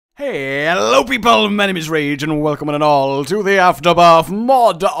Hello people, my name is Rage and welcome one and all to the Afterbirth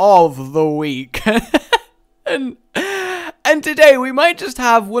mod of the week. and today we might just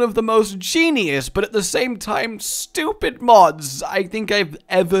have one of the most genius but at the same time stupid mods I think I've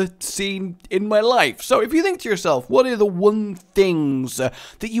ever seen in my life. So if you think to yourself, what are the one things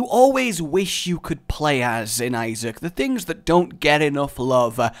that you always wish you could play as in Isaac? The things that don't get enough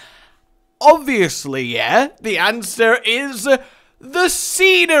love? Obviously, yeah, the answer is the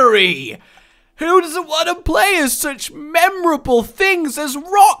scenery! Who doesn't want to play as such memorable things as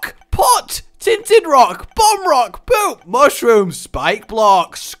rock, pot, tinted rock, bomb rock, poop, mushroom, spike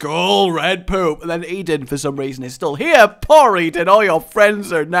block, skull, red poop, and then Eden for some reason is still here. Poor Eden, all your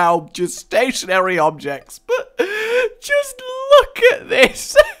friends are now just stationary objects. But just look at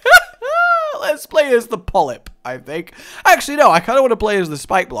this. Let's play as the polyp, I think. Actually, no, I kind of want to play as the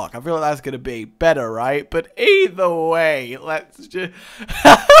spike block. I feel like that's going to be better, right? But either way, let's just...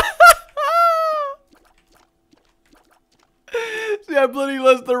 See, I bloody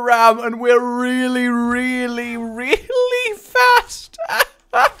lost the ram, and we're really fast.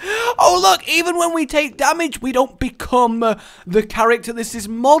 Oh, look, even when we take damage, we don't become the character this is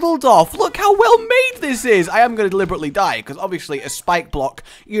modeled off. Look how well made this is. I am going to deliberately die, because obviously a spike block,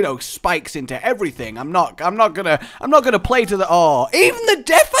 you know, spikes into everything. I'm not gonna play to the, oh, even the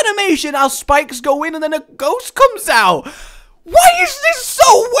death animation, our spikes go in and then a ghost comes out. Why is this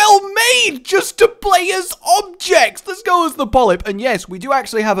so well made just to play as objects? Let's go as the polyp. And yes, we do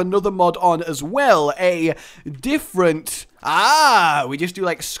actually have another mod on as well. A different... we just do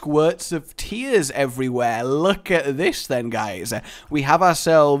like squirts of tears everywhere. Look at this then, guys. We have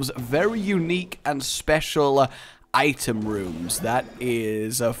ourselves very unique and special item rooms. That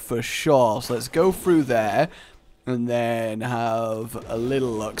is for sure. So let's go through there and then have a little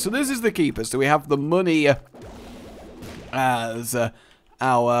look. So this is the keeper. So we have the money... as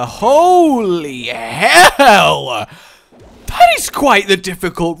our... Holy hell! That is quite the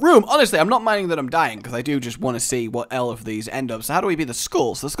difficult room. Honestly, I'm not minding that I'm dying, because I do just want to see what all of these end up. So how do we be the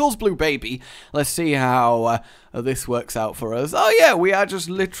skull? So the skull's blue baby. Let's see how this works out for us. Oh yeah, we are just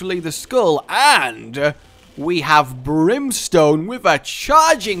literally the skull. And... we have Brimstone with a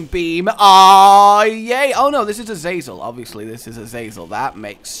charging beam. Ah, yay. Oh no, this is Azazel. Obviously, this is Azazel. That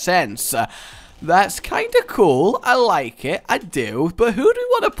makes sense. That's kind of cool. I like it. I do. But who do we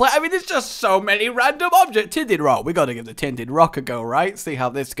want to play? I mean, there's just so many random objects. Tinted rock. We got to give the tinted rock a go, right? See how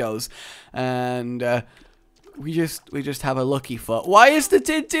this goes. And we just have a lucky foot. Why is the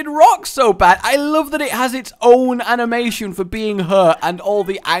tinted rock so bad? I love that it has its own animation for being hurt and all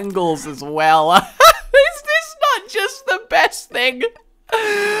the angles as well. Is this not just the best thing?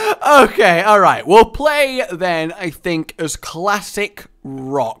 Okay, all right. We'll play then, I think, as classic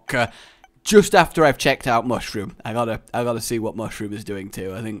rock. Just after I've checked out Mushroom. I gotta see what Mushroom is doing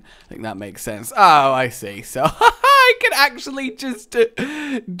too. I think that makes sense. Oh, I see. So I can actually just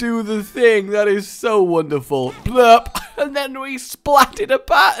do the thing. That is so wonderful. Blurp. And then we splat it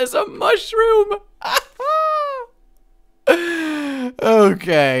apart as a mushroom.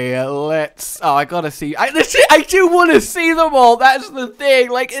 Okay, let's... Oh, I gotta see... I do want to see them all. That's the thing.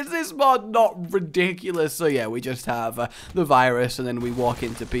 Like, is this mod not ridiculous? So, yeah, we just have the virus, and then we walk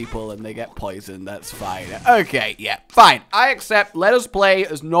into people, and they get poisoned. That's fine. Okay, yeah, fine. I accept. Let us play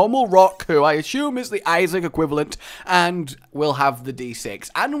as normal rock, who I assume is the Isaac equivalent, and we'll have the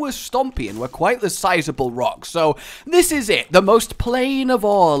D6. And we're stompy, and we're quite the sizable rock. So, this is it. The most plain of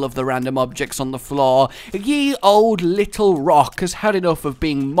all of the random objects on the floor. Ye old little rock has had enough of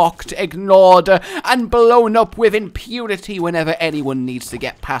being mocked, ignored, and blown up with impunity whenever anyone needs to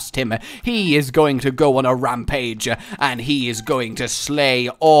get past him. He is going to go on a rampage, and he is going to slay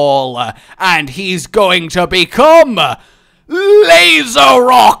all, and he's going to become Laser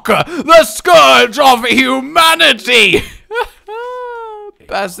Rock, the scourge of humanity!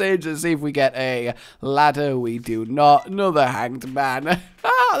 Passage and see if we get a ladder. We do not. Another hanged man.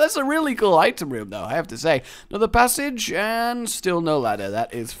 That's a really cool item room though, I have to say. Another passage and still no ladder.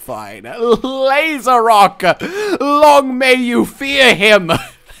 That is fine. Laser Rock, long may you fear him.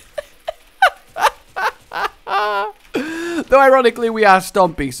 Though ironically we are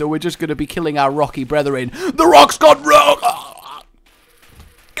stompy, so we're just going to be killing our rocky brethren. The rock's gone rogue.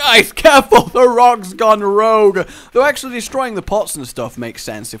 Guys, careful, the rock's gone rogue. Though actually destroying the pots and stuff makes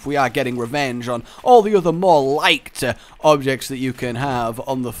sense if we are getting revenge on all the other more liked objects that you can have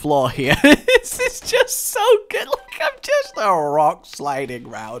on the floor here. This is just so good. Look, I'm just a rock sliding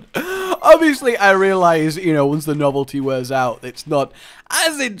round. Obviously, I realize, you know, once the novelty wears out, it's not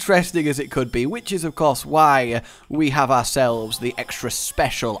as interesting as it could be, which is, of course, why we have ourselves the extra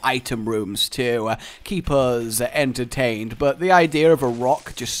special item rooms to keep us entertained. But the idea of a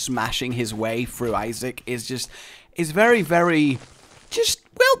rock just smashing his way through Isaac is very, very,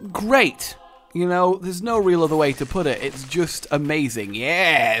 well, great. You know, there's no real other way to put it. It's just amazing.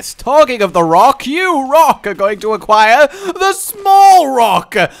 Yes! Talking of the rock, you, Rock, are going to acquire the small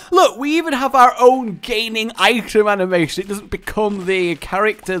rock! Look, we even have our own gaining item animation. It doesn't become the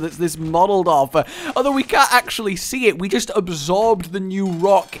character that's this modeled off. Although we can't actually see it, we just absorbed the new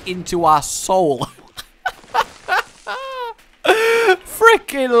rock into our soul.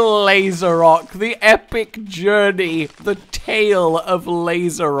 Frickin' Laser Rock, the epic journey, the tale of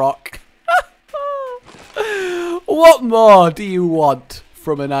Laser Rock. What more do you want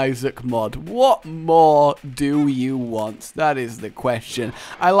from an Isaac mod? What more do you want? That is the question.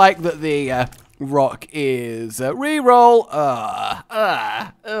 I like that the rock is reroll.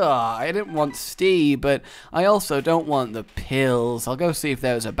 I didn't want Steve, but I also don't want the pills. I'll go see if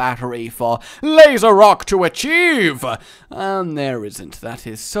there's a battery for Laser Rock to achieve. And there isn't. That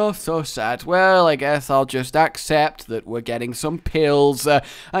is so sad. Well, I guess I'll just accept that we're getting some pills. I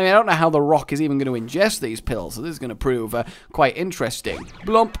mean, I don't know how the rock is even going to ingest these pills, so this is going to prove quite interesting.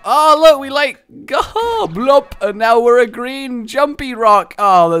 Blump. Oh, look, we like, oh, blump, and now we're a green jumpy rock.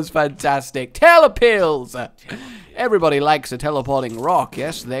 Oh, that's fantastic. Telepills. Everybody likes a teleporting rock.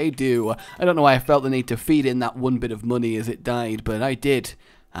 Yes, they do. I don't know why I felt the need to feed in that one bit of money as it died, but I did.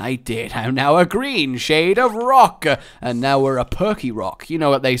 I'm now a green shade of rock. And now we're a perky rock. You know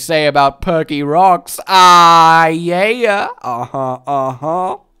what they say about perky rocks. Ah, yeah.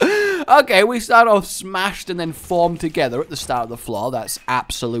 Okay, we start off smashed and then formed together at the start of the floor. That's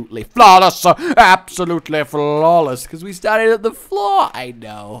absolutely flawless. Absolutely flawless. Because we started at the floor. I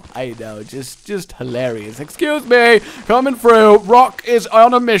know. Just hilarious. Excuse me. Coming through. Rock is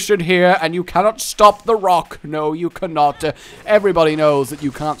on a mission here, and you cannot stop the rock. No, you cannot. Everybody knows that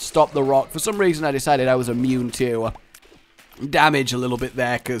you can't stop the rock. For some reason, I decided I was immune to damage a little bit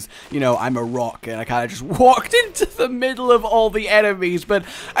there because, you know, I'm a rock and I kind of just walked into the middle of all the enemies, but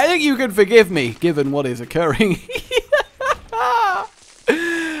I think you can forgive me given what is occurring.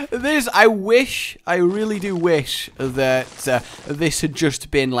 I really do wish that this had just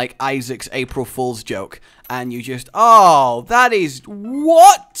been like Isaac's April Fool's joke and you just, oh, that is,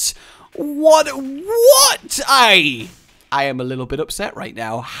 what? I am a little bit upset right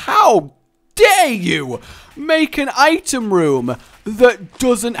now. How dare you make an item room that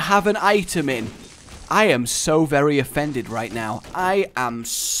doesn't have an item in? I am so very offended right now. I am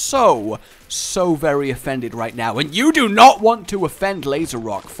so very offended right now. And you do not want to offend Laser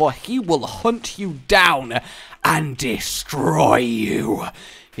Rock, for he will hunt you down and destroy you.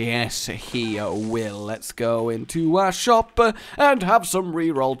 Yes, he will. Let's go into our shop and have some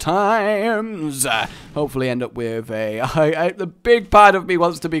reroll times. Hopefully end up with the big part of me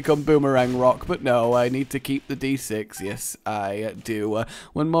wants to become Boomerang Rock, but no, I need to keep the D6. Yes, I do.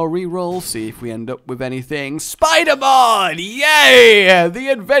 One more reroll, see if we end up with anything. Spider-Mon! Yay! The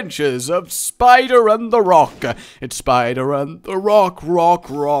Adventures of Spider and the Rock. It's Spider and the Rock, rock,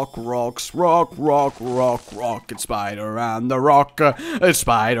 rocks, rock. It's Spider and the Rock. It's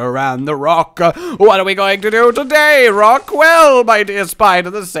Spider and the Rock. What are we going to do today, Rock? Well, my dear Spider,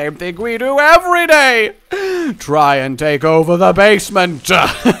 the same thing we do every day. Try and take over the basement.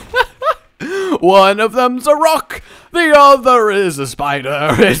 One of them's a rock. The other is a spider.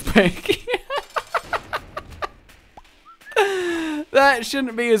 It's pink. That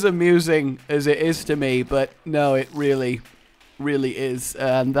shouldn't be as amusing as it is to me, but no, it really is,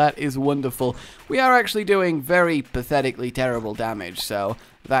 and that is wonderful. We are actually doing very pathetically terrible damage, so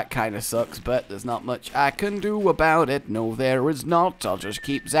that kind of sucks, but there's not much I can do about it. No, there is not. I'll just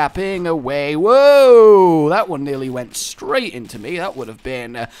keep zapping away. Whoa! That one nearly went straight into me. That would have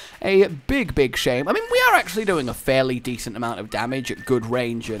been a big shame. I mean, we are actually doing a fairly decent amount of damage at good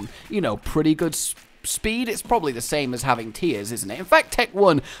range and, you know, pretty good speed. It's probably the same as having tears, isn't it? In fact, Tech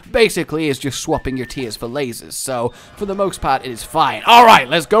 1 basically is just swapping your tears for lasers, so for the most part, it is fine. Alright,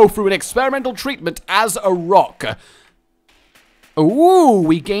 let's go through an experimental treatment as a rock. Ooh,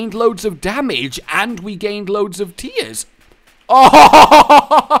 we gained loads of damage, and we gained loads of tears. Oh!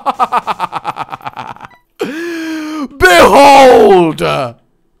 Behold!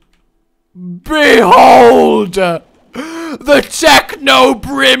 Behold! The Techno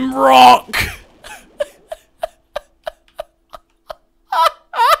Brim Rock!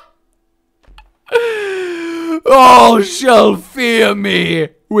 All shall fear me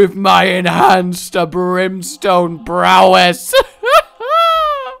with my enhanced brimstone prowess.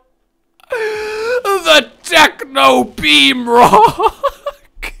 The Techno Beam Rock.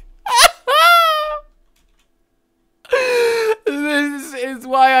 This is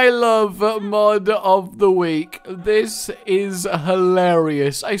why I love mod of the week. This is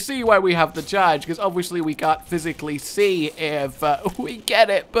hilarious. I see why we have the charge, because obviously we can't physically see if we get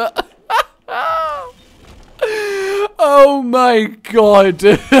it, but... oh my god.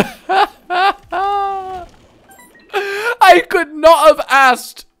 I could not have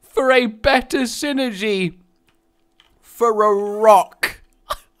asked for a better synergy for a rock.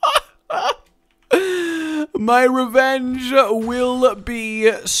 My revenge will be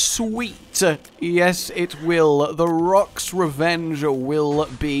sweet. Yes, it will. The rock's revenge will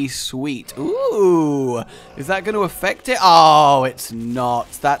be sweet. Ooh, is that going to affect it? Oh, it's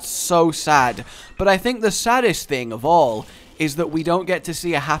not. That's so sad. But I think the saddest thing of all is that we don't get to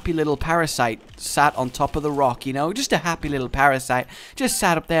see a happy little parasite sat on top of the rock, you know? Just a happy little parasite. Just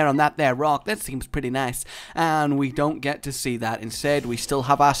sat up there on that there rock. That seems pretty nice. And we don't get to see that. Instead, we still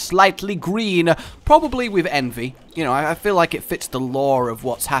have our slightly green, probably with envy. You know, I feel like it fits the lore of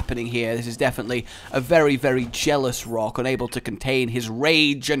what's happening here. This is definitely a very, very jealous rock, unable to contain his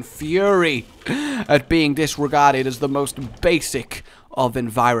rage and fury at being disregarded as the most basic of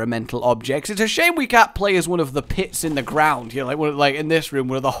environmental objects. It's a shame we can't play as one of the pits in the ground, you know, like in this room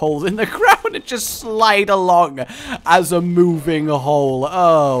where the holes in the ground and just slide along as a moving hole.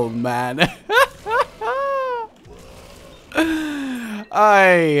 Oh man.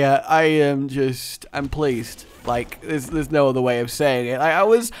 I'm pleased. Like, there's no other way of saying it. I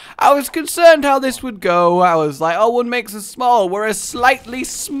was concerned how this would go. I was like, oh, one makes us small. We're a slightly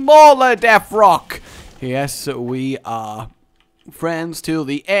smaller Death Rock. Yes, we are. Friends till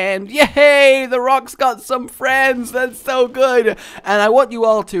the end. Yay! The rock's got some friends. That's so good. And I want you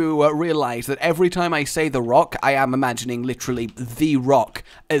all to realize that every time I say the rock, I am imagining literally the rock,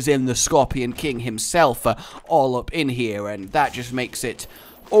 as in the Scorpion King himself, all up in here. And that just makes it,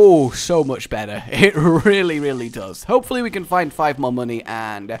 oh, so much better. It really, really does. Hopefully we can find 5 more money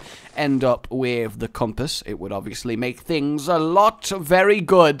and end up with the compass. It would obviously make things a lot very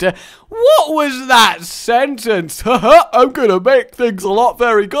good. What was that sentence? I'm gonna make things a lot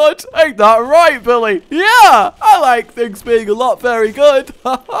very good. Ain't that right, Billy? Yeah, I like things being a lot very good.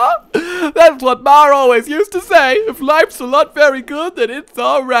 That's what Ma always used to say. If life's a lot very good, then it's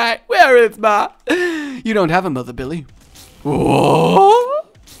alright. Where is Ma? You don't have a mother, Billy. What?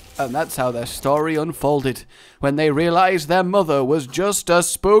 And that's how their story unfolded, when they realized their mother was just a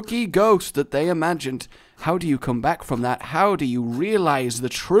spooky ghost that they imagined. How do you come back from that? How do you realize the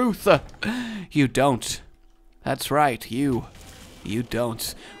truth? You don't. That's right, you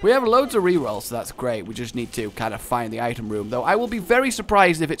don't. We have loads of rerolls, so that's great. We just need to kind of find the item room, though I will be very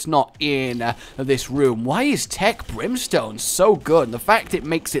surprised if it's not in this room. Why is Tech Brimstone so good? And the fact it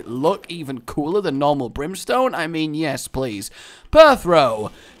makes it look even cooler than normal Brimstone? I mean, yes, please.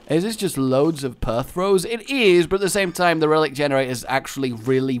 Perthrow. Is this just loads of Perthrows? It is, but at the same time, the relic generator is actually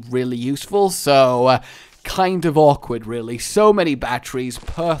really, really useful, so kind of awkward, really. So many batteries,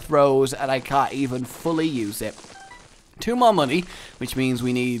 Perthrows, and I can't even fully use it. 2 more money, which means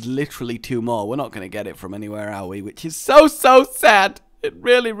we need literally 2 more. We're not going to get it from anywhere, are we? Which is so, so sad. It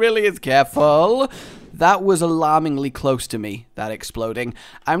really, really is. Careful. That was alarmingly close to me, that exploding.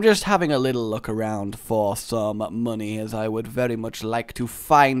 I'm just having a little look around for some money, as I would very much like to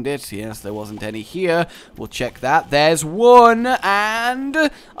find it. Yes, there wasn't any here. We'll check that. There's 1, and...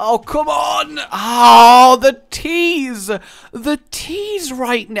 oh, come on! Oh, the tease! The tease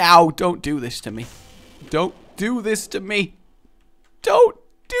right now! Don't do this to me. Don't do this to me. Don't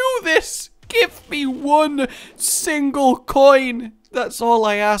do this! Give me 1 single coin! That's all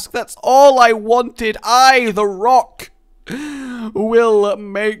I ask. That's all I wanted. I, the rock, will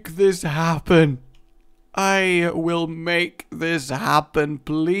make this happen. I will make this happen,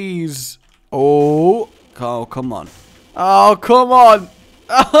 please. Oh, come on. Oh, come on.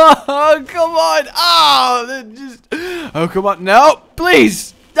 Oh, come on. Oh, come on. No,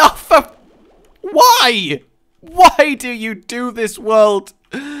 please. Oh, why? Why do you do this, world?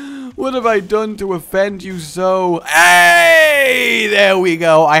 What have I done to offend you so? Hey, there we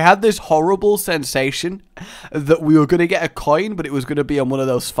go. I had this horrible sensation that we were going to get a coin, but it was going to be on one of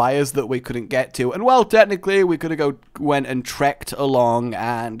those fires that we couldn't get to. And well, technically, we could have went and trekked along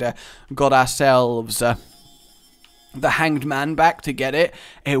and got ourselves the Hanged Man back to get it.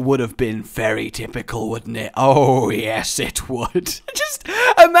 It would have been very typical, wouldn't it? Oh, yes, it would. Just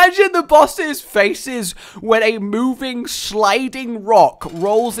imagine the boss's faces when a moving, sliding rock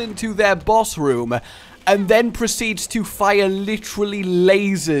rolls into their boss room and then proceeds to fire literally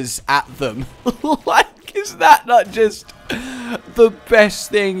lasers at them. Like, is that not just The best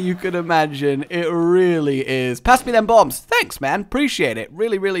thing you could imagine. It really is. Pass me them bombs. Thanks, man. Appreciate it.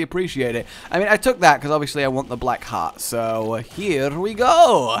 Really, really appreciate it. I mean, I took that because obviously I want the black heart. So here we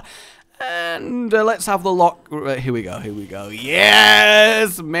go. And let's have the lock. Here we go. Here we go.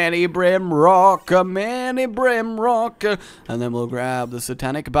 Yes! Many brim rock. Many brim rock. And then we'll grab the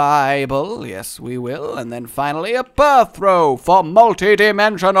Satanic Bible. Yes, we will. And then finally a birth throw for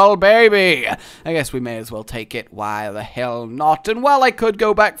multi-dimensional baby. I guess we may as well take it. Why the hell not? And while I could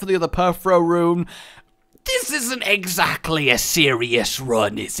go back for the other birth throw room, this isn't exactly a serious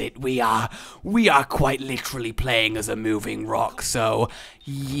run, is it? We are quite literally playing as a moving rock, so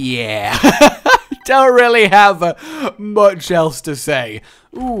yeah. Don't really have much else to say.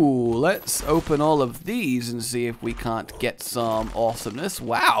 Ooh, let's open all of these and see if we can't get some awesomeness.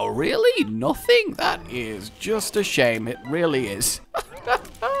 Wow, really? Nothing? That is just a shame. It really is.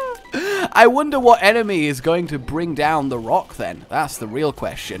 I wonder what enemy is going to bring down the rock then. That's the real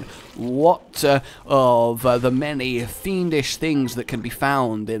question. What of the many fiendish things that can be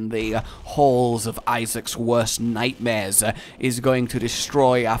found in the halls of Isaac's worst nightmares is going to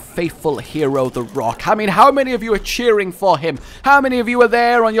destroy our faithful hero, the rock? I mean, how many of you are cheering for him? How many of you are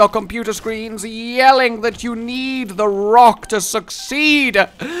there on your computer screens yelling that you need the rock to succeed?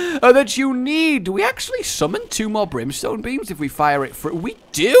 That you need... Do we actually summon 2 more brimstone beams if we fire it through? We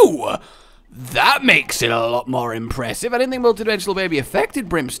do! That makes it a lot more impressive. I didn't think multidimensional baby affected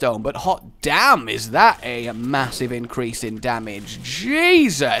brimstone, but hot damn, is that a massive increase in damage.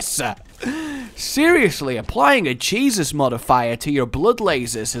 Jesus! Seriously, applying a Jesus modifier to your blood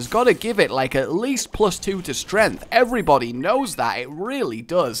lasers has got to give it like at least +2 to strength. Everybody knows that. It really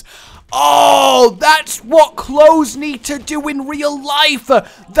does. Oh, that's what clothes need to do in real life.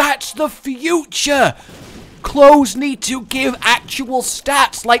 That's the future. Clothes need to give actual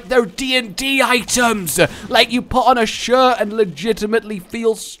stats like they're D&D items. Like you put on a shirt and legitimately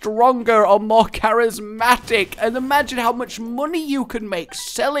feel stronger or more charismatic. And imagine how much money you can make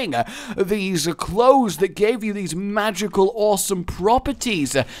selling these clothes that gave you these magical, awesome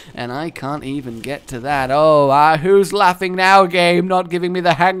properties. And I can't even get to that. Oh, who's laughing now, game? Not giving me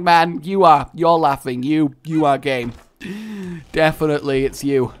the hangman. You are. You're laughing. You are, game. Definitely, it's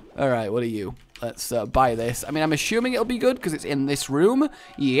you. All right, what are you? Let's buy this. I mean, I'm assuming it'll be good because it's in this room.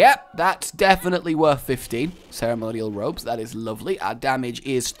 Yep, that's definitely worth 15. Ceremonial robes, that is lovely. Our damage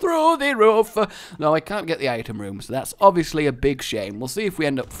is through the roof. No, I can't get the item room, so that's obviously a big shame. We'll see if we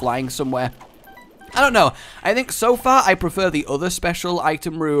end up flying somewhere. I don't know. I think so far I prefer the other special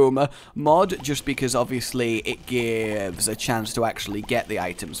item room mod just because obviously it gives a chance to actually get the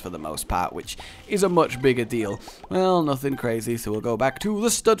items for the most part, which is a much bigger deal. Well, nothing crazy, so we'll go back to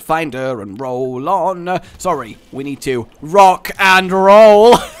the stud finder and roll on. Sorry, we need to rock and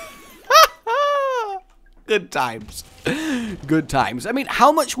roll. Good times. Good times. I mean,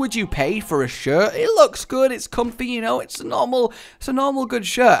 how much would you pay for a shirt? It looks good, it's comfy, you know, it's a normal good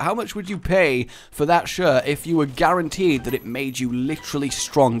shirt. How much would you pay for that shirt if you were guaranteed that it made you literally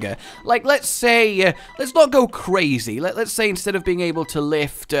stronger? Like, let's say, let's not go crazy. Let's say instead of being able to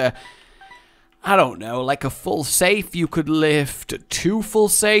lift... I don't know, like a full safe, you could lift 2 full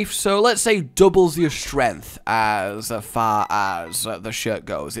safes. So let's say doubles your strength as far as the shirt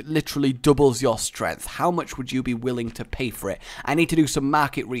goes. It literally doubles your strength. How much would you be willing to pay for it? I need to do some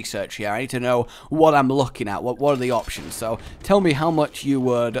market research here. I need to know what I'm looking at. What are the options? So tell me how much you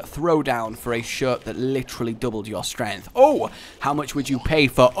would throw down for a shirt that literally doubled your strength. Oh, how much would you pay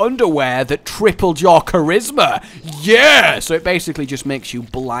for underwear that tripled your charisma? Yeah! So it basically just makes you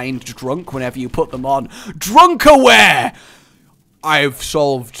blind drunk whenever you put them on. Drunkerwear! I've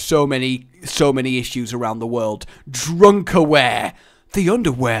solved so many issues around the world. Drunkerwear! The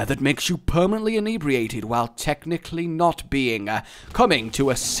underwear that makes you permanently inebriated while technically not being. Coming to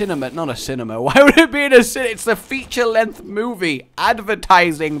a cinema, not a cinema. Why would it be in a cinema? It's a feature-length movie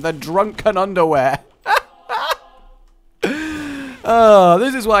advertising the drunken underwear. Oh,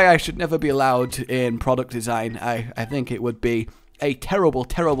 this is why I should never be allowed in product design. I think it would be a terrible,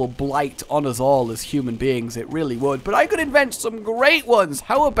 terrible blight on us all as human beings. It really would. But I could invent some great ones.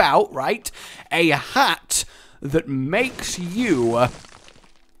 How about, right, a hat that makes you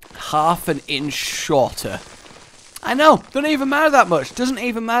half an inch shorter? I know, doesn't even matter that much. Doesn't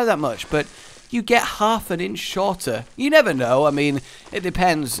even matter that much, but you get half an inch shorter. You never know. I mean, it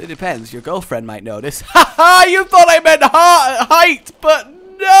depends. It depends. Your girlfriend might notice. Ha ha! You thought I meant height, but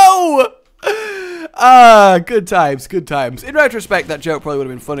no! Good times, good times. In retrospect, that joke probably would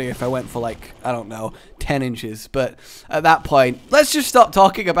have been funny if I went for, like, I don't know, 10 inches. But at that point, let's just stop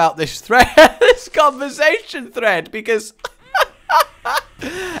talking about this thread, this conversation thread, because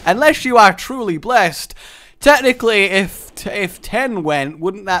unless you are truly blessed, technically, if 10 went,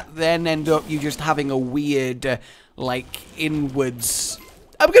 wouldn't that then end up you just having a weird, like, inwards...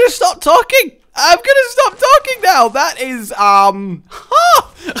 I'm gonna stop talking! I'm gonna stop talking now! That is,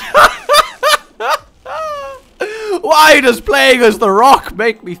 Why does playing as The Rock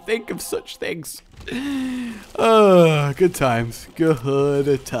make me think of such things? Good times.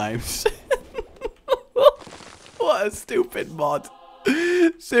 Good times. What a stupid mod.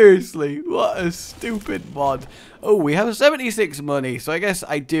 Seriously, what a stupid mod. Oh, we have 76 money, so I guess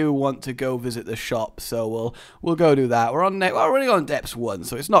I do want to go visit the shop, so we'll go do that. We're running on Depths 1,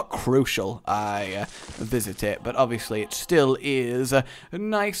 so it's not crucial I visit it, but obviously it still is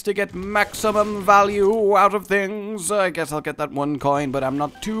nice to get maximum value out of things. I guess I'll get that 1 coin, but I'm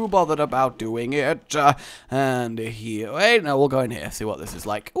not too bothered about doing it. And here, wait, no, we'll go in here, see what this is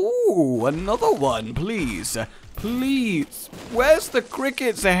like. Ooh, another one, please. Please, where's the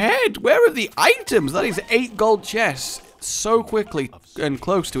cricket's head? Where are the items? That is 8 gold chests so quickly and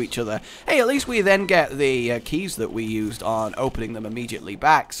close to each other. Hey, at least we then get the keys that we used on opening them immediately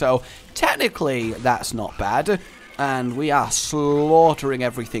back. So technically, that's not bad. And we are slaughtering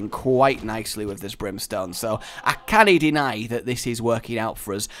everything quite nicely with this brimstone, so I can't deny that this is working out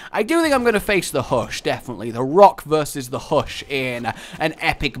for us. I do think I'm going to face the Hush, definitely. The Rock versus the Hush in an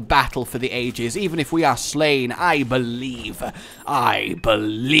epic battle for the ages. Even if we are slain, I believe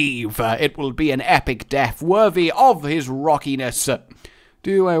it will be an epic death worthy of his rockiness.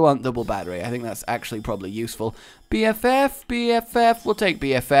 Do I want double battery? I think that's actually probably useful. BFF, we'll take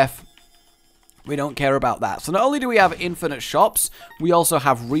BFF. We don't care about that. So not only do we have infinite shops, we also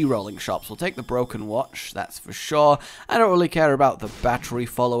have re-rolling shops. We'll take the broken watch, that's for sure. I don't really care about the battery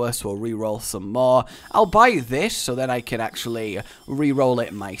follower, so we'll re-roll some more. I'll buy this, so then I can actually re-roll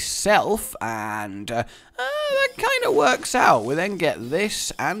it myself, and that kind of works out. We then get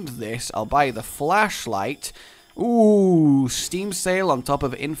this and this. I'll buy the flashlight. Ooh, Steam sale on top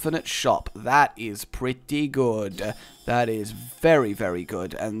of infinite shop. That is pretty good. That is very, very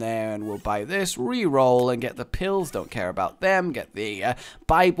good. And then we'll buy this, re-roll, and get the pills. Don't care about them. Get the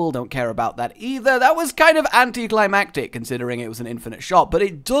Bible. Don't care about that either. That was kind of anticlimactic, considering it was an infinite shop. But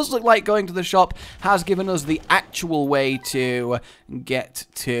it does look like going to the shop has given us the actual way to get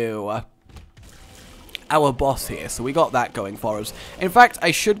to... our boss here, so we got that going for us. In fact,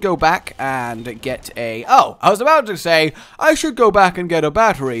 I should go back and get a... Oh, I was about to say, I should go back and get a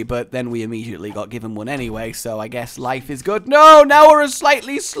battery, but then we immediately got given one anyway, so I guess life is good. No, now we're a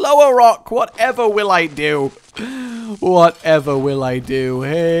slightly slower rock. Whatever will I do? Whatever will I do?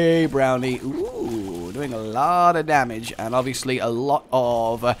 Hey, Brownie. Ooh, doing a lot of damage, and obviously a lot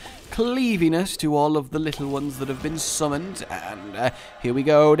of... cleaviness to all of the little ones that have been summoned. And here we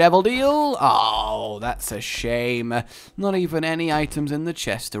go, Devil Deal. Oh, that's a shame. Not even any items in the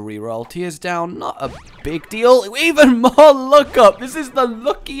chest to reroll. Tears down, not a big deal. Even more look up. This is the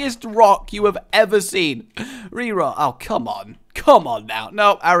luckiest rock you have ever seen. Reroll. Oh, come on. Come on now.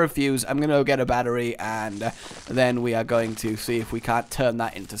 No, I refuse. I'm going to go get a battery, and then we are going to see if we can't turn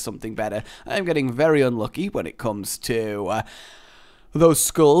that into something better. I'm getting very unlucky when it comes to... those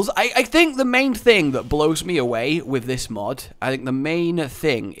skulls. I think the main thing that blows me away with this mod, I think the main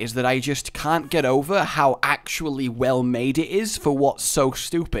thing is that I just can't get over how actually well made it is for what's so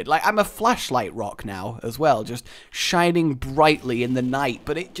stupid. Like, I'm a flashlight rock now as well, just shining brightly in the night,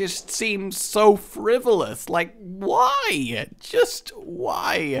 but it just seems so frivolous. Like, why? Just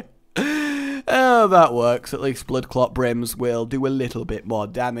why? Oh, that works. At least Blood Clot Brims will do a little bit more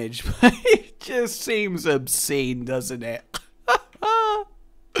damage, but it just seems obscene, doesn't it?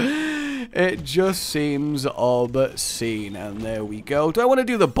 It just seems obscene, and there we go. Do I want to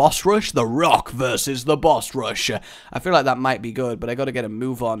do the boss rush? The Rock versus the boss rush. I feel like that might be good, but I got to get a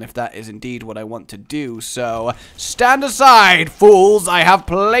move on if that is indeed what I want to do. So, stand aside, fools. I have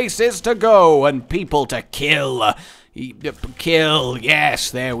places to go and people to kill. Kill,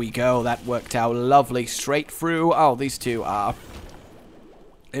 yes, there we go. That worked out lovely. Straight through. Oh, these two are...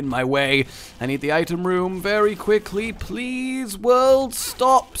 in my way. I need the item room very quickly, please. World,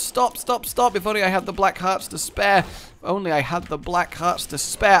 stop, stop, stop, stop. If only I had the black hearts to spare. If only I had the black hearts to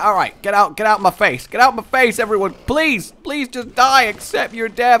spare. All right, get out my face. Get out my face, everyone. Please, please just die. Accept your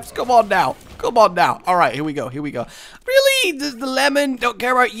deaths. Come on now. Come on now. All right, here we go. Here we go. Really? The lemon? Don't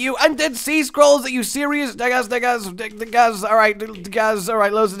care about you. Undead Sea Scrolls? Are you serious? Degas. All right, Degas. All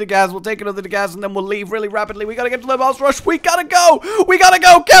right, loads of Degas. We'll take another Degas and then we'll leave really rapidly. We gotta get to the boss rush. We gotta go. We gotta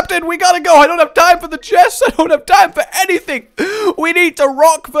go, Captain. We gotta go. I don't have time for the chest. I don't have time for anything. We need to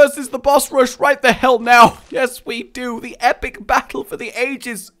rock versus the boss rush right the hell now. Yes, we do. The epic battle for the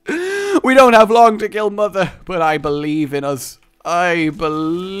ages. We don't have long to kill Mother, but I believe in us. I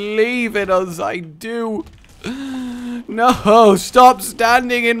believe in us. I do. No, stop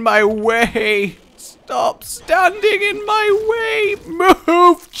standing in my way. Stop standing in my way.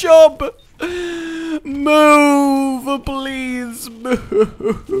 Move, Chub. Move, please.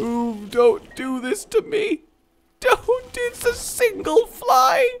 Move. Don't do this to me. Don't. It's a single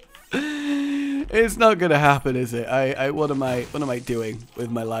fly. It's not gonna happen, is it? What am I doing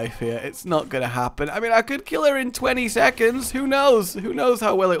with my life here? It's not gonna happen. I mean, I could kill her in 20 seconds. Who knows? Who knows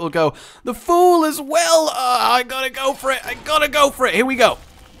how well it will go? The fool as well. I gotta go for it. I gotta go for it. Here we go.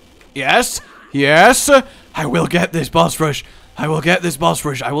 Yes. Yes. I will get this boss rush. I will get this boss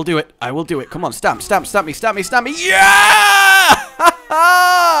rush. I will do it. I will do it. Come on, stamp, stamp, stamp me, stamp me, stamp me. Yeah!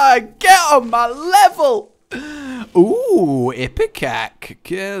 Get on my level. Ooh, Ipecac.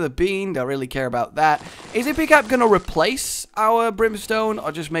 The bean, don't really care about that. Is Ipecac going to replace our Brimstone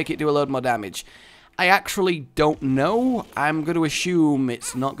or just make it do a load more damage? I actually don't know. I'm going to assume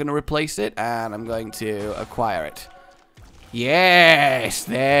it's not going to replace it, and I'm going to acquire it. Yes,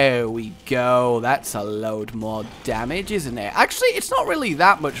 there we go. That's a load more damage, isn't it? Actually, it's not really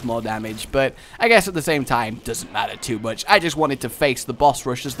that much more damage, but I guess at the same time, doesn't matter too much. I just wanted to face the boss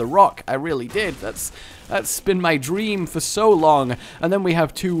rush as the Rock. I really did. That's been my dream for so long. And then we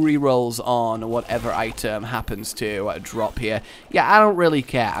have 2 rerolls on whatever item happens to drop here. Yeah, I don't really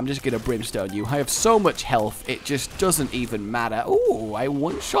care. I'm just going to Brimstone you. I have so much health, it just doesn't even matter. Ooh, I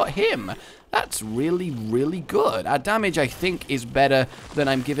one-shot him. That's really, really good. Our damage, I think, is better than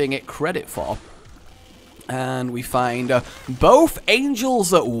I'm giving it credit for. And we find both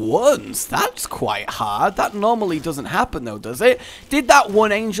angels at once. That's quite hard. That normally doesn't happen, though, does it? Did that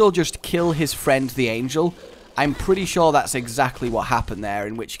one angel just kill his friend, the angel? I'm pretty sure that's exactly what happened there,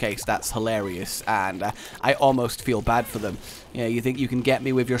 in which case that's hilarious, and I almost feel bad for them. Yeah, you think you can get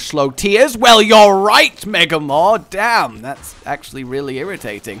me with your slow tears? Well, you're right, Megamore. Damn, that's actually really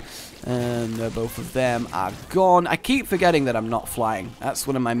irritating. And both of them are gone. I keep forgetting that I'm not flying. That's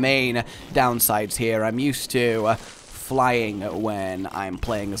one of my main downsides here. I'm used to flying when I'm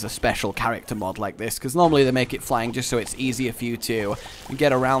playing as a special character mod like this, because normally they make it flying just so it's easier for you to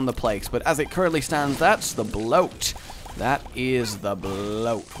get around the place. But as it currently stands, that's the bloat. That is the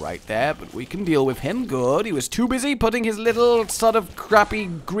bloat right there, but we can deal with him. Good. He was too busy putting his little sort of crappy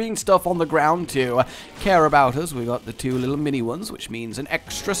green stuff on the ground to care about us. We got the 2 little mini ones, which means an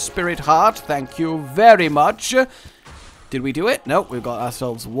extra spirit heart. Thank you very much. Did we do it? Nope, we've got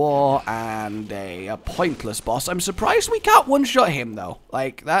ourselves war and a pointless boss. I'm surprised we can't one-shot him, though.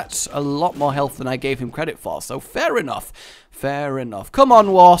 Like, that's a lot more health than I gave him credit for, so fair enough. Fair enough. Come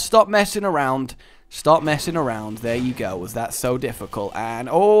on, war, stop messing around. Stop messing around. There you go. Was that so difficult? And,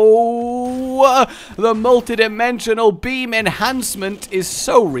 oh, the multidimensional beam enhancement is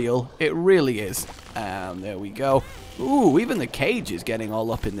so real. It really is. And there we go. Ooh, even the cage is getting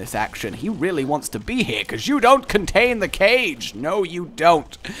all up in this action. He really wants to be here, because you don't contain the cage. No, you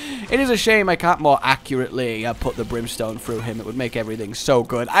don't. It is a shame I can't more accurately put the brimstone through him. It would make everything so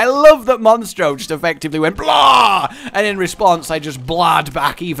good. I love that Monstro just effectively went blah! And in response, I just blahed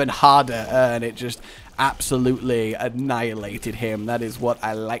back even harder, and it just absolutely annihilated him. That is what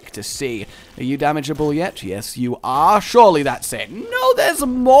I like to see. Are you damageable yet? Yes, you are. Surely that's it. No, there's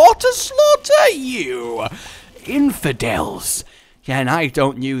more to slaughter you. Infidels. Yeah, and I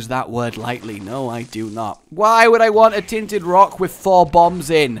don't use that word lightly. No, I do not. Why would I want a tinted rock with 4 bombs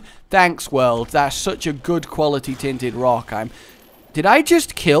in? Thanks, world. That's such a good quality tinted rock. Did I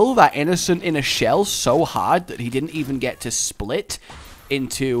just kill that innocent in a shell so hard that he didn't even get to split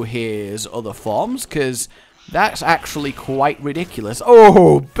into his other forms? Because that's actually quite ridiculous.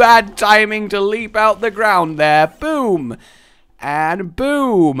 Oh, bad timing to leap out the ground there. Boom. And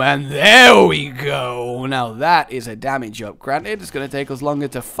boom, and there we go. Now that is a damage up. Granted, it's going to take us longer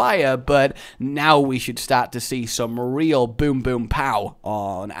to fire, but now we should start to see some real boom boom pow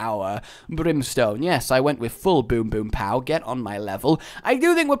on our brimstone. Yes, I went with full boom boom pow. Get on my level. I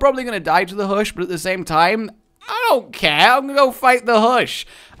do think we're probably going to die to the Hush, but at the same time, I don't care. I'm going to go fight the Hush.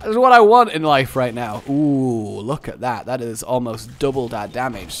 That's what I want in life right now. Ooh, look at that. That is almost doubled our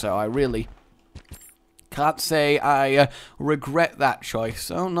damage, so I really can't say I regret that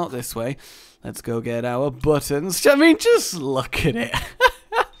choice. Oh, not this way. Let's go get our buttons. I mean, just look at it.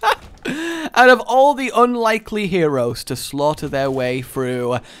 Out of all the unlikely heroes to slaughter their way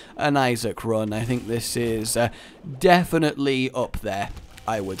through an Isaac run, I think this is definitely up there,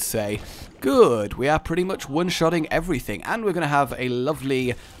 I would say. Good, we are pretty much one-shotting everything, and we're going to have a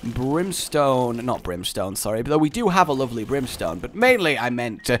lovely brimstone, not brimstone, sorry, though we do have a lovely brimstone, but mainly I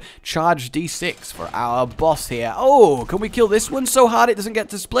meant charge D6 for our boss here. Oh, can we kill this one so hard it doesn't get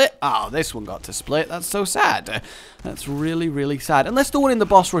to split? Oh, this one got to split, that's so sad. That's really, really sad. Unless the one in the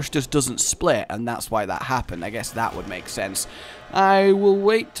boss rush just doesn't split, and that's why that happened. I guess that would make sense. I will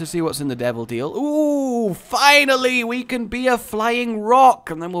wait to see what's in the devil deal. Ooh, finally we can be a flying rock,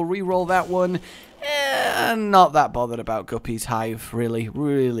 and then we'll re-roll that one. Not that bothered about Guppy's Hive,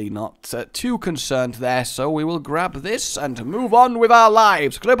 really not too concerned there, so we will grab this and move on with our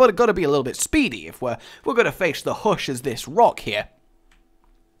lives, because we've got to be a little bit speedy if we're going to face the Hush as this rock here.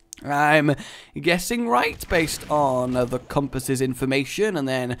 I'm guessing right based on the compass's information, and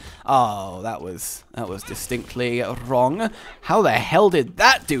then oh, that was distinctly wrong. How the hell did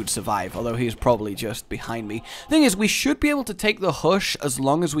that dude survive? Although he's probably just behind me. Thing is, we should be able to take the Hush as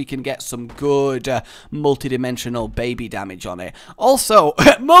long as we can get some good multi-dimensional baby damage on it. Also,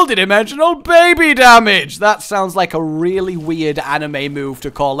 multi-dimensional baby damage! That sounds like a really weird anime move to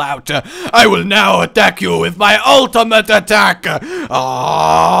call out. I will now attack you with my ultimate attack!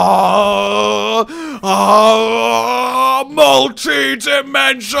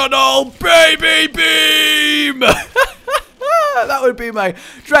 Multi-dimensional baby beam! That would be my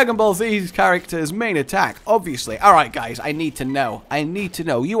Dragon Ball Z's character's main attack, obviously. Alright guys, I need to know.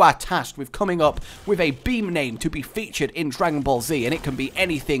 You are tasked with coming up with a beam name to be featured in Dragon Ball Z, and it can be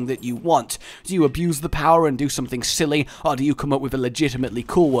anything that you want. Do you abuse the power and do something silly, or do you come up with a legitimately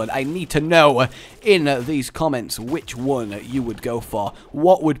cool one? I need to know in these comments which one you would go for.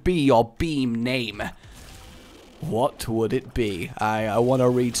 What would be your beam name? What would it be? I want to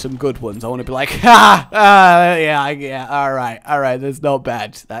read some good ones. I want to be like, yeah, alright, that's not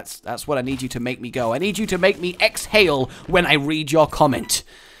bad. That's what I need you to make me go. I need you to make me exhale when I read your comment.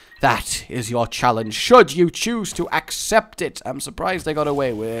 That is your challenge, should you choose to accept it. I'm surprised I got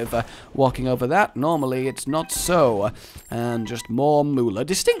away with walking over that. Normally, it's not so. And just more moolah.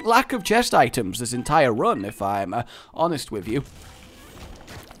 Distinct lack of chest items this entire run, if I'm honest with you.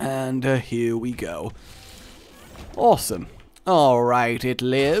 And here we go. Awesome. Alright, it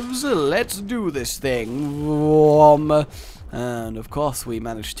lives. Let's do this thing. And of course we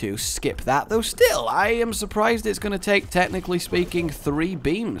managed to skip that, though still, I am surprised it's going to take, technically speaking, 3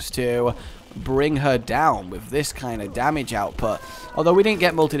 beams to bring her down with this kind of damage output. Although we didn't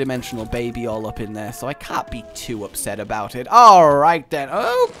get multidimensional baby all up in there, so I can't be too upset about it. Alright then,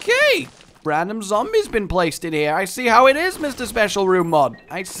 okay. Random zombie's been placed in here. I see how it is, Mr. Special Room Mod.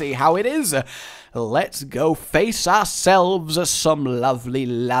 I see how it is. Let's go face ourselves some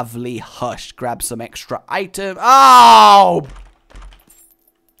lovely Hush. Grab some extra item. Oh!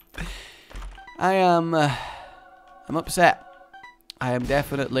 I'm upset. I am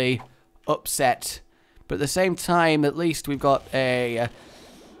definitely upset. But at the same time, at least we've got a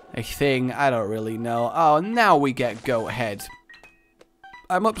thing. I don't really know. Oh, now we get goat head.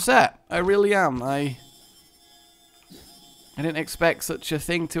 I'm upset. I really am. I didn't expect such a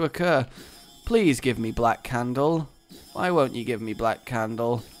thing to occur. Please give me Black Candle. Why won't you give me Black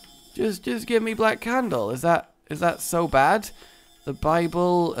Candle? Just give me Black Candle. Is that so bad? The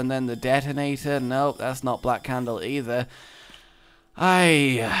Bible and then the detonator? Nope, that's not Black Candle either.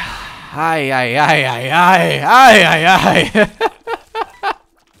 Aye.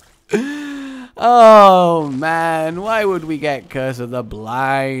 Oh man, why would we get Curse of the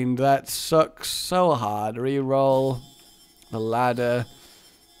Blind? That sucks so hard. Reroll the ladder.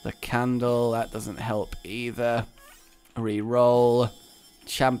 The candle, that doesn't help either. Reroll.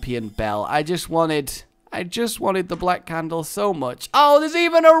 Champion Bell. I just wanted the Black Candle so much. Oh, there's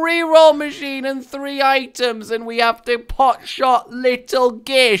even a reroll machine and 3 items, and we have to pot shot little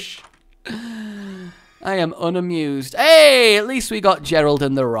Gish. I am unamused. Hey, at least we got Gerald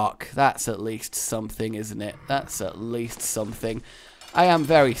and the Rock. That's at least something, isn't it? That's at least something. I am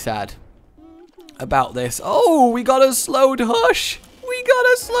very sad about this. Oh, we got a slowed Hush. We got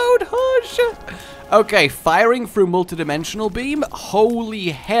a slowed Hush. Okay, firing through multidimensional beam.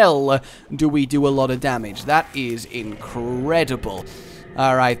 Holy hell, do we do a lot of damage. That is incredible.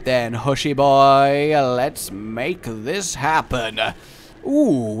 Alright then, Hushy boy, let's make this happen.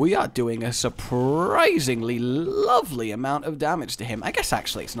 Ooh, we are doing a surprisingly lovely amount of damage to him. I guess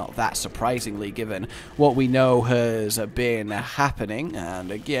actually it's not that surprisingly given what we know has been happening.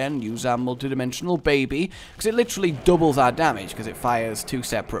 And again, use our multidimensional baby, because it literally doubles our damage because it fires 2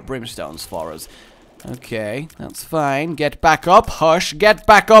 separate brimstones for us. Okay, that's fine. Get back up, Hush. Get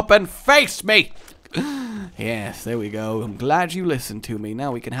back up and face me. Yes, there we go. I'm glad you listened to me.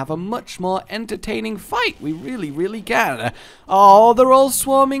 Now we can have a much more entertaining fight. We really, really can. Oh, they're all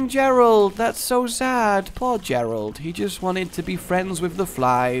swarming Gerald. That's so sad. Poor Gerald. He just wanted to be friends with the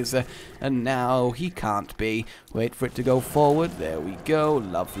flies. And now he can't be. Wait for it to go forward. There we go.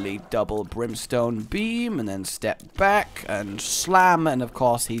 Lovely double brimstone beam. And then step back and slam. And of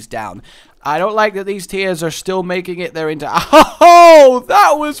course he's down. I don't like that these tiers are still making it there into... Oh,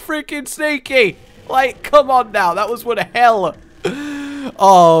 that was freaking sneaky. Like, come on now. That was one hell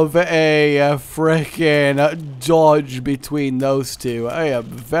of a freaking dodge between those two. I am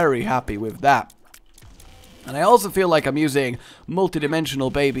very happy with that. And I also feel like I'm using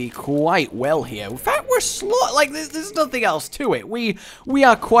multidimensional baby quite well here. In fact, we're like there's nothing else to it. We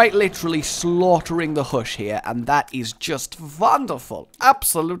are quite literally slaughtering the Hush here, and that is just wonderful.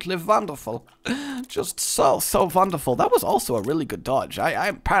 Absolutely wonderful. Just so wonderful. That was also a really good dodge.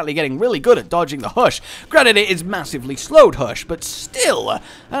 I'm apparently getting really good at dodging the Hush. Granted, it is massively slowed Hush, but still,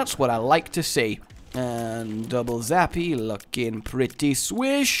 that's what I like to see. And double zappy, looking pretty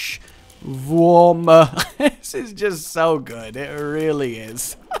swish. Warm. This is just so good. It really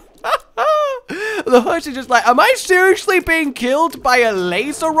is. The Hush is just like, am I seriously being killed by a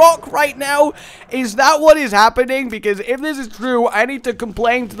laser rock right now? Is that what is happening? Because if this is true, I need to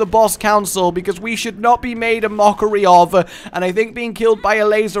complain to the boss council because we should not be made a mockery of. And I think being killed by a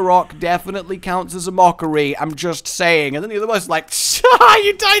laser rock definitely counts as a mockery. I'm just saying. And then the other one's like,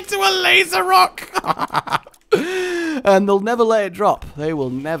 you died to a laser rock. And they'll never let it drop. They will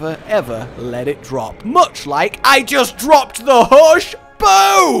never, ever let it drop. Much like I just dropped the Hush.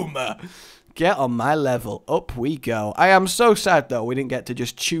 Boom! Get on my level. Up we go. I am so sad, though, we didn't get to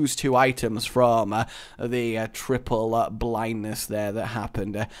just choose 2 items from the triple blindness there that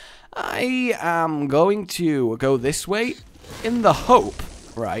happened. I am going to go this way in the hope...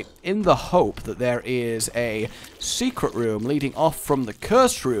 Right, in the hope that there is a secret room leading off from the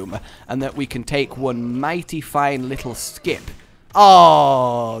cursed room, and that we can take one mighty fine little skip.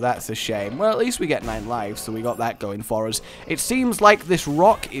 Oh, that's a shame. Well, at least we get 9 lives, so we got that going for us. It seems like this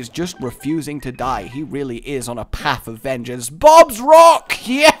rock is just refusing to die. He really is on a path of vengeance. Bob's Rock!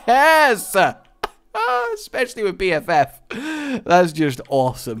 Yes! Especially with BFF. That's just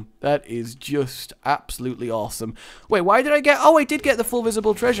awesome. That is just absolutely awesome. Wait, why did I get... Oh, I did get the full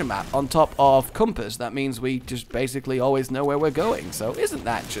visible treasure map on top of compass. That means we just basically always know where we're going. So isn't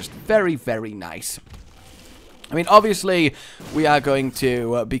that just very, very nice? I mean, obviously, we are going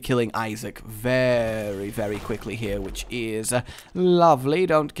to be killing Isaac very, very quickly here, which is lovely.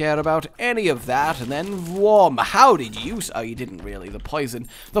 Don't care about any of that. And then, warm. How did you... Oh, you didn't really. The poison.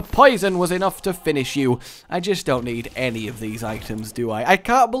 The poison was enough to finish you. I just don't need any of these items, do I? I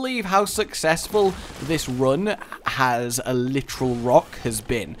can't believe how successful this run as a literal rock has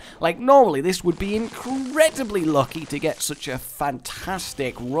been. Like, normally, this would be incredibly lucky to get such a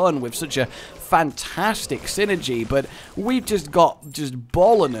fantastic run with such a fantastic synergy, but we've just got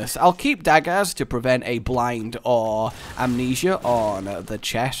balliness. I'll keep daggers to prevent a blind or amnesia on the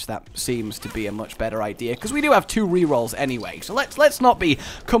chest. That seems to be a much better idea, because we do have 2 rerolls anyway, so let's not be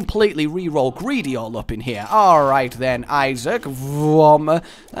completely reroll greedy all up in here. Alright then, Isaac. Vroom.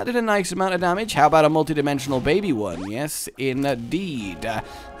 That did a nice amount of damage. How about a multidimensional baby one? Yes, indeed.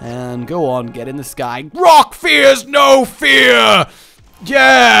 And go on, get in the sky. Rock fears no fear!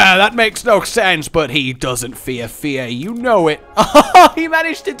 Yeah, that makes no sense, but he doesn't fear fear, you know it. Oh, he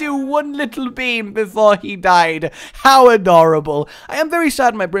managed to do 1 little beam before he died. How adorable. I am very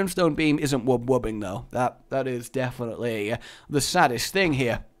sad my brimstone beam isn't wub-wubbing, though. That is definitely the saddest thing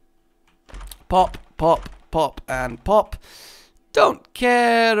here. Pop, pop, pop, and pop. Don't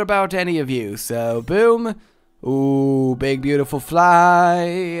care about any of you, so boom. Ooh, big beautiful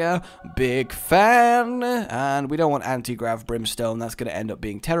fly, big fan, and we don't want anti-grav brimstone, that's going to end up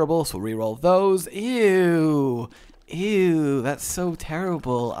being terrible, so reroll those. Ew, that's so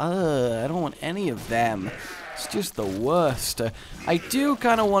terrible. I don't want any of them. It's just the worst. I do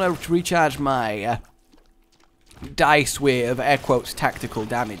kind of want to recharge my dice with, air quotes, tactical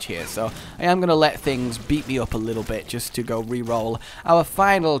damage here, so I am going to let things beat me up a little bit just to go re-roll our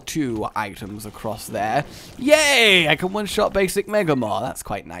final 2 items across there. Yay! I can one-shot basic Megamore. That's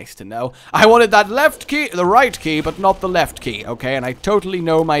quite nice to know. I wanted that left key, the right key, but not the left key, okay? And I totally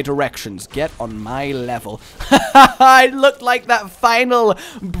know my directions. Get on my level. It looked like that final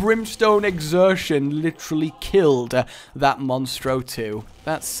brimstone exertion literally killed that Monstro 2.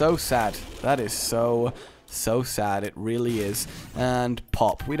 That's so sad. That is so So sad, it really is. And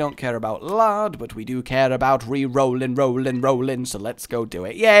pop. We don't care about lard, but we do care about re-rolling, rolling, so let's go do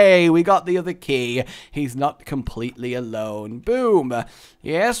it. Yay, we got the other key. He's not completely alone. Boom.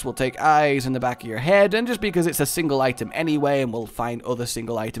 Yes, we'll take eyes in the back of your head, and just because it's a single item anyway, and we'll find other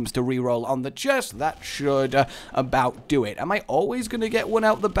single items to re-roll on the chest, that should about do it. Am I always going to get one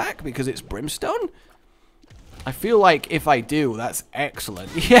out the back because it's brimstone? I feel like if I do, that's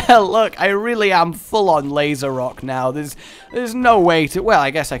excellent. Yeah, look, I really am full on laser rock now. There's no way to... Well, I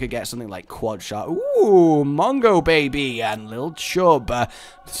guess I could get something like quad shot. Ooh, Mongo baby and little chub.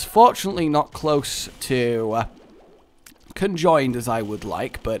 It's fortunately not close to conjoined as I would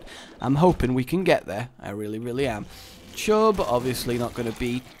like, but I'm hoping we can get there. I really, really am. Chub, obviously not going to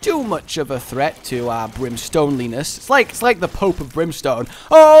be too much of a threat to our brimstoneliness. It's like the Pope of Brimstone.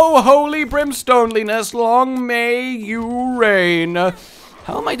 Oh, holy brimstoneliness, long may you reign.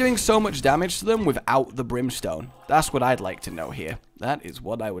 How am I doing so much damage to them without the brimstone? That's what I'd like to know here. That is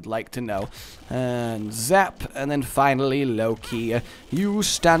what I would like to know. And zap, and then finally Loki. You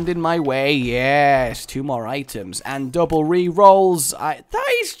stand in my way. Yes, 2 more items and double re-rolls.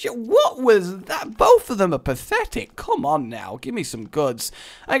 What was that? Both of them are pathetic. Come on now, give me some goods.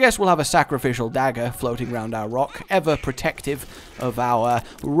 I guess we'll have a sacrificial dagger floating around our rock, ever protective of our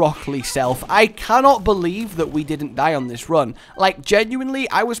rockly self. I cannot believe that we didn't die on this run. Like, genuinely,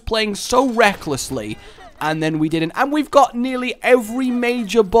 I was playing so recklessly, and then we didn't. And we've got nearly every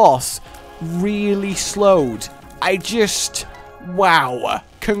major boss really slowed. Wow.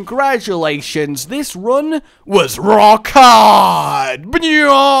 Congratulations. This run was rock hard. Like,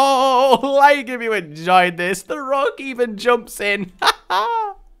 if you enjoyed this, the rock even jumps in.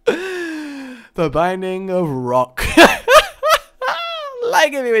 The Binding of Rock.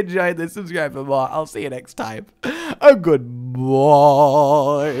 Like if you enjoyed this, subscribe for more. I'll see you next time. Goodbye.